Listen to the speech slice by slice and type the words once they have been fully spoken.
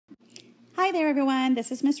Hi there everyone,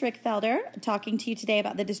 this is Miss Rickfelder talking to you today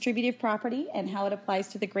about the distributive property and how it applies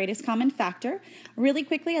to the greatest common factor. Really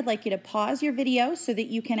quickly, I'd like you to pause your video so that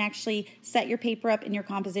you can actually set your paper up in your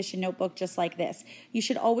composition notebook just like this. You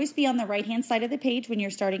should always be on the right hand side of the page when you're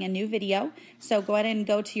starting a new video. So go ahead and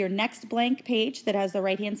go to your next blank page that has the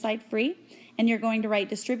right hand side free, and you're going to write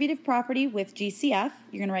distributive property with GCF.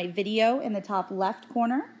 You're going to write video in the top left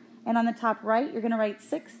corner, and on the top right you're going to write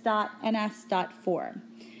 6.NS.4.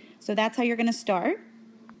 So that's how you're going to start.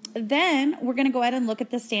 Then we're going to go ahead and look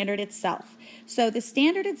at the standard itself. So the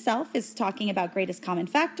standard itself is talking about greatest common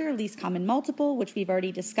factor, least common multiple, which we've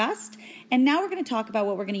already discussed. And now we're going to talk about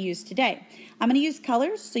what we're going to use today. I'm going to use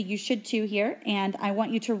colors, so you should too here, and I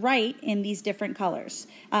want you to write in these different colors.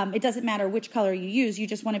 It doesn't matter which color you use, you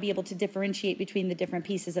just want to be able to differentiate between the different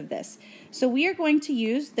pieces of this. So we are going to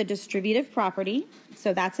use the distributive property,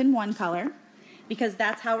 so that's in one color, because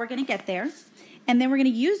that's how we're going to get there. And then we're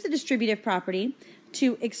going to use the distributive property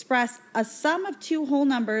to express a sum of two whole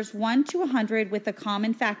numbers, 1 to 100, with a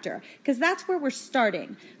common factor, because that's where we're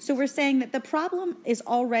starting. So we're saying that the problem is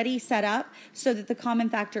already set up so that the common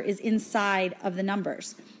factor is inside of the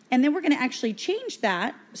numbers. And then we're going to actually change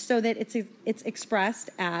that so that it's expressed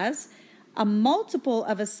as a multiple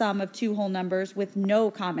of a sum of two whole numbers with no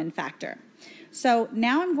common factor. So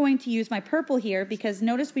now I'm going to use my purple here because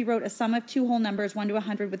notice we wrote a sum of two whole numbers, 1 to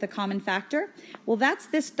 100, with a common factor. Well, that's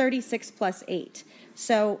this 36 plus 8.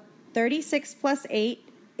 So 36 plus 8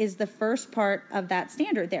 is the first part of that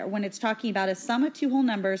standard there when it's talking about a sum of two whole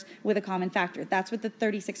numbers with a common factor. That's what the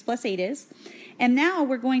 36 plus 8 is. And now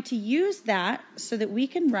we're going to use that so that we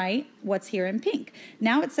can write what's here in pink.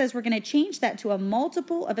 Now it says we're going to change that to a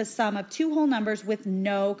multiple of a sum of two whole numbers with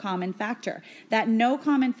no common factor. That no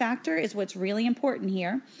common factor is what's really important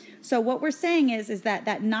here. So what we're saying is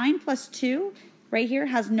that 9 plus 2 right here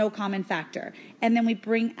has no common factor. And then we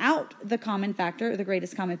bring out the common factor, or the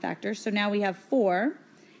greatest common factor. So now we have 4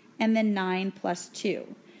 and then 9 plus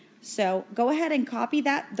 2. So go ahead and copy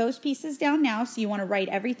those pieces down now. So you want to write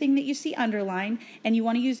everything that you see underlined, and you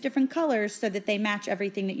want to use different colors so that they match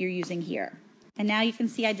everything that you're using here. And now you can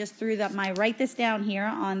see I just threw my write this down here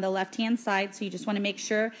on the left-hand side, so you just want to make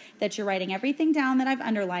sure that you're writing everything down that I've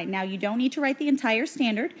underlined. Now you don't need to write the entire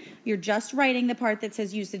standard. You're just writing the part that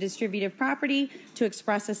says use the distributive property to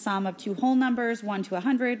express a sum of two whole numbers, 1 to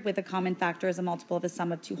 100, with a common factor as a multiple of a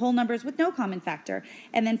sum of two whole numbers with no common factor.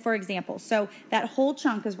 And then for example, so that whole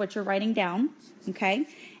chunk is what you're writing down, okay?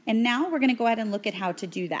 And now we're going to go ahead and look at how to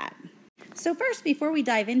do that. So first, before we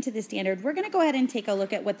dive into the standard, we're going to go ahead and take a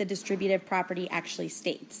look at what the distributive property actually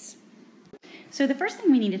states. So the first thing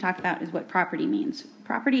we need to talk about is what property means.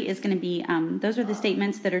 Property is going to be, those are the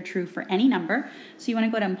statements that are true for any number. So you want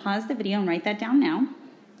to go ahead and pause the video and write that down now.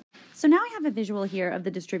 So now I have a visual here of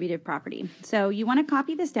the distributive property. So you want to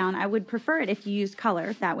copy this down. I would prefer it if you used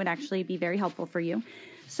color. That would actually be very helpful for you.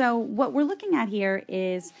 So what we're looking at here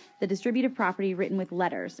is the distributive property written with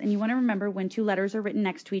letters. And you want to remember when two letters are written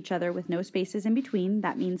next to each other with no spaces in between,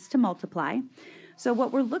 that means to multiply. So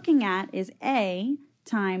what we're looking at is A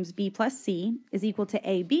times B plus C is equal to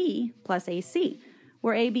AB plus AC,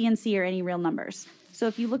 where A, B, and C are any real numbers. So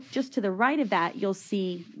if you look just to the right of that, you'll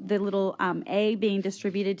see the little A being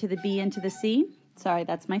distributed to the B and to the C. Sorry,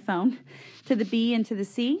 that's my phone. To the B and to the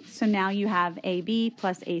C. So now you have AB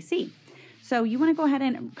plus AC. So you want to go ahead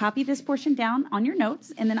and copy this portion down on your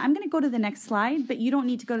notes, and then I'm going to go to the next slide, but you don't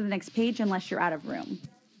need to go to the next page unless you're out of room.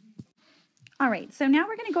 All right, so now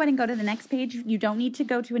we're going to go ahead and go to the next page. You don't need to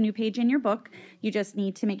go to a new page in your book. You just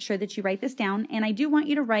need to make sure that you write this down, and I do want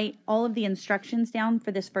you to write all of the instructions down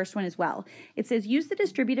for this first one as well. It says use the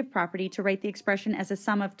distributive property to write the expression as a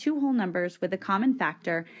sum of two whole numbers with a common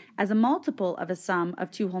factor as a multiple of a sum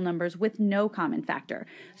of two whole numbers with no common factor.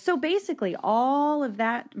 So basically all of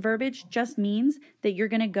that verbiage just means that you're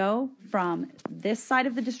going to go from this side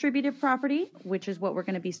of the distributive property, which is what we're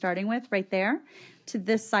going to be starting with right there, to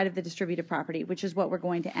this side of the distributive property, which is what we're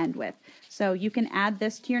going to end with. So you can add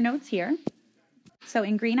this to your notes here. So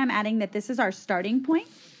in green, I'm adding that this is our starting point.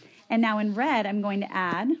 And now in red, I'm going to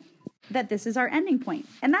add that this is our ending point.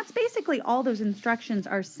 And that's basically all those instructions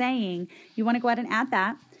are saying. You want to go ahead and add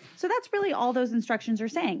that. So that's really all those instructions are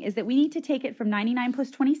saying, is that we need to take it from 99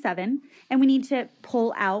 plus 27, and we need to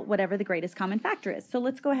pull out whatever the greatest common factor is. So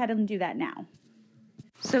let's go ahead and do that now.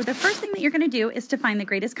 So the first thing that you're going to do is to find the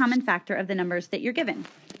greatest common factor of the numbers that you're given.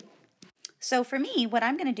 So for me, what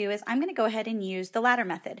I'm going to do is I'm going to go ahead and use the ladder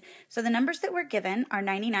method. So the numbers that we're given are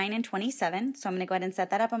 99 and 27. So I'm going to go ahead and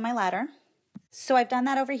set that up on my ladder. So I've done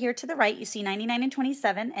that over here to the right. You see 99 and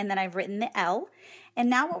 27, and then I've written the L. And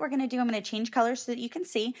now what we're going to do, I'm going to change colors so that you can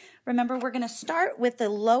see. Remember, we're going to start with the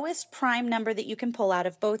lowest prime number that you can pull out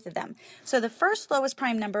of both of them. So the first lowest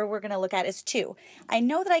prime number we're going to look at is 2. I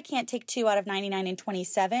know that I can't take 2 out of 99 and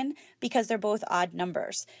 27 because they're both odd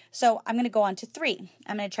numbers. So I'm going to go on to 3.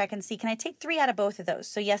 I'm going to check and see, can I take 3 out of both of those?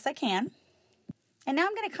 So yes, I can. And now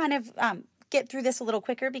I'm going to kind of get through this a little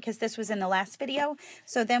quicker because this was in the last video.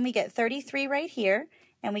 So then we get 33 right here,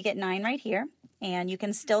 and we get 9 right here, and you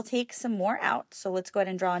can still take some more out. So let's go ahead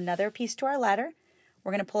and draw another piece to our ladder.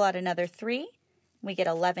 We're going to pull out another 3. We get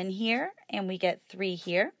 11 here, and we get 3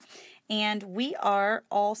 here, and we are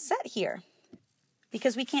all set here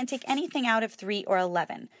because we can't take anything out of 3 or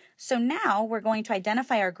 11. So now we're going to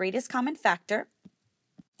identify our greatest common factor.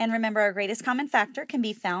 And remember, our greatest common factor can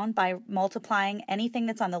be found by multiplying anything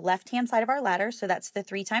that's on the left-hand side of our ladder. So that's the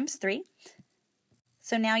 3 times 3.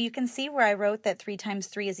 So now you can see where I wrote that 3 times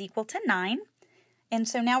 3 is equal to 9. And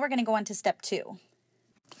so now we're going to go on to step 2.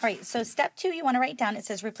 All right, so step 2, you want to write down, it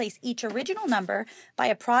says replace each original number by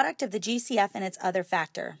a product of the GCF and its other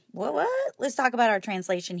factor. What? Let's talk about our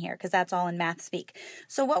translation here because that's all in math speak.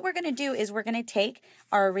 So what we're going to do is we're going to take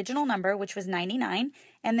our original number, which was 99,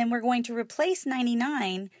 and then we're going to replace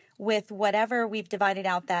 99 with whatever we've divided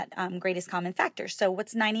out that greatest common factor. So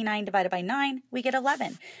what's 99 divided by 9? We get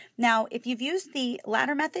 11. Now, if you've used the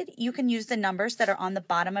ladder method, you can use the numbers that are on the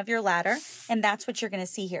bottom of your ladder, and that's what you're going to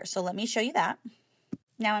see here. So let me show you that.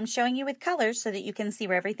 Now I'm showing you with colors so that you can see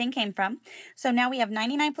where everything came from. So now we have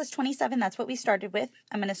 99 plus 27, that's what we started with.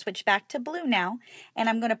 I'm going to switch back to blue now, and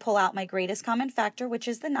I'm going to pull out my greatest common factor, which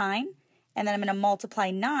is the 9, and then I'm going to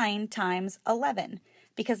multiply 9 times 11,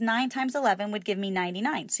 because 9 times 11 would give me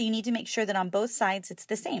 99. So you need to make sure that on both sides it's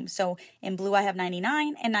the same. So in blue I have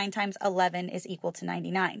 99, and 9 times 11 is equal to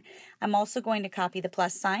 99. I'm also going to copy the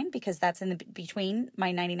plus sign because that's in the between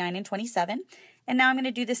my 99 and 27, and now I'm going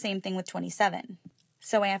to do the same thing with 27.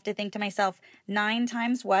 So I have to think to myself, 9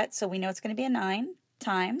 times what? So we know it's going to be a 9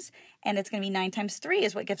 times, and it's going to be 9 times 3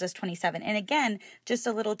 is what gives us 27. And again, just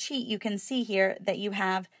a little cheat, you can see here that you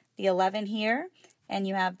have the 11 here, and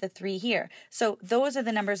you have the 3 here. So those are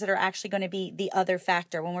the numbers that are actually going to be the other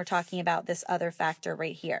factor when we're talking about this other factor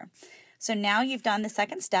right here. So now you've done the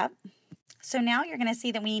second step. So now you're going to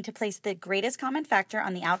see that we need to place the greatest common factor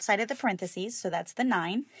on the outside of the parentheses, so that's the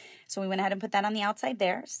 9. So we went ahead and put that on the outside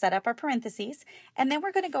there, set up our parentheses, and then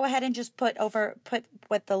we're going to go ahead and just put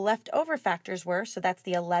what the leftover factors were, so that's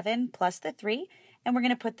the 11 plus the 3, and we're going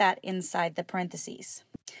to put that inside the parentheses.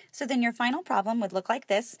 So then your final problem would look like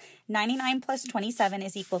this. 99 plus 27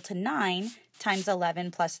 is equal to 9 times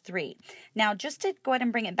 11 plus 3. Now, just to go ahead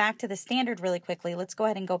and bring it back to the standard really quickly, let's go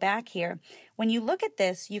ahead and go back here. When you look at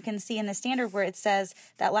this, you can see in the standard where it says,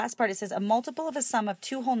 that last part, it says a multiple of a sum of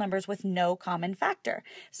 2 whole numbers with no common factor.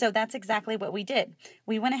 So that's exactly what we did.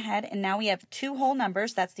 We went ahead and now we have 2 whole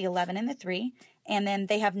numbers, that's the 11 and the 3, and then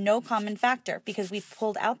they have no common factor because we've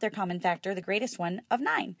pulled out their common factor, the greatest one, of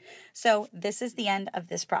 9. So this is the end of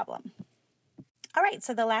this problem. All right,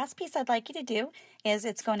 so the last piece I'd like you to do is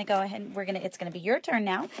it's going to go ahead, it's going to be your turn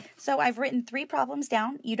now. So I've written 3 problems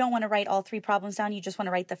down. You don't want to write all 3 problems down, you just want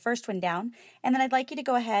to write the first one down. And then I'd like you to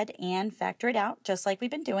go ahead and factor it out, just like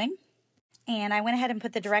we've been doing. And I went ahead and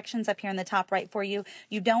put the directions up here in the top right for you.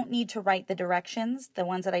 You don't need to write the directions. The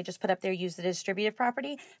ones that I just put up there use the distributive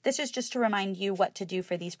property. This is just to remind you what to do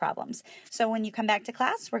for these problems. So when you come back to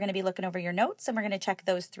class, we're going to be looking over your notes and we're going to check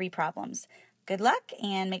those 3 problems. Good luck,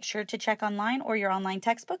 and make sure to check online or your online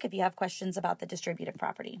textbook if you have questions about the distributive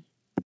property.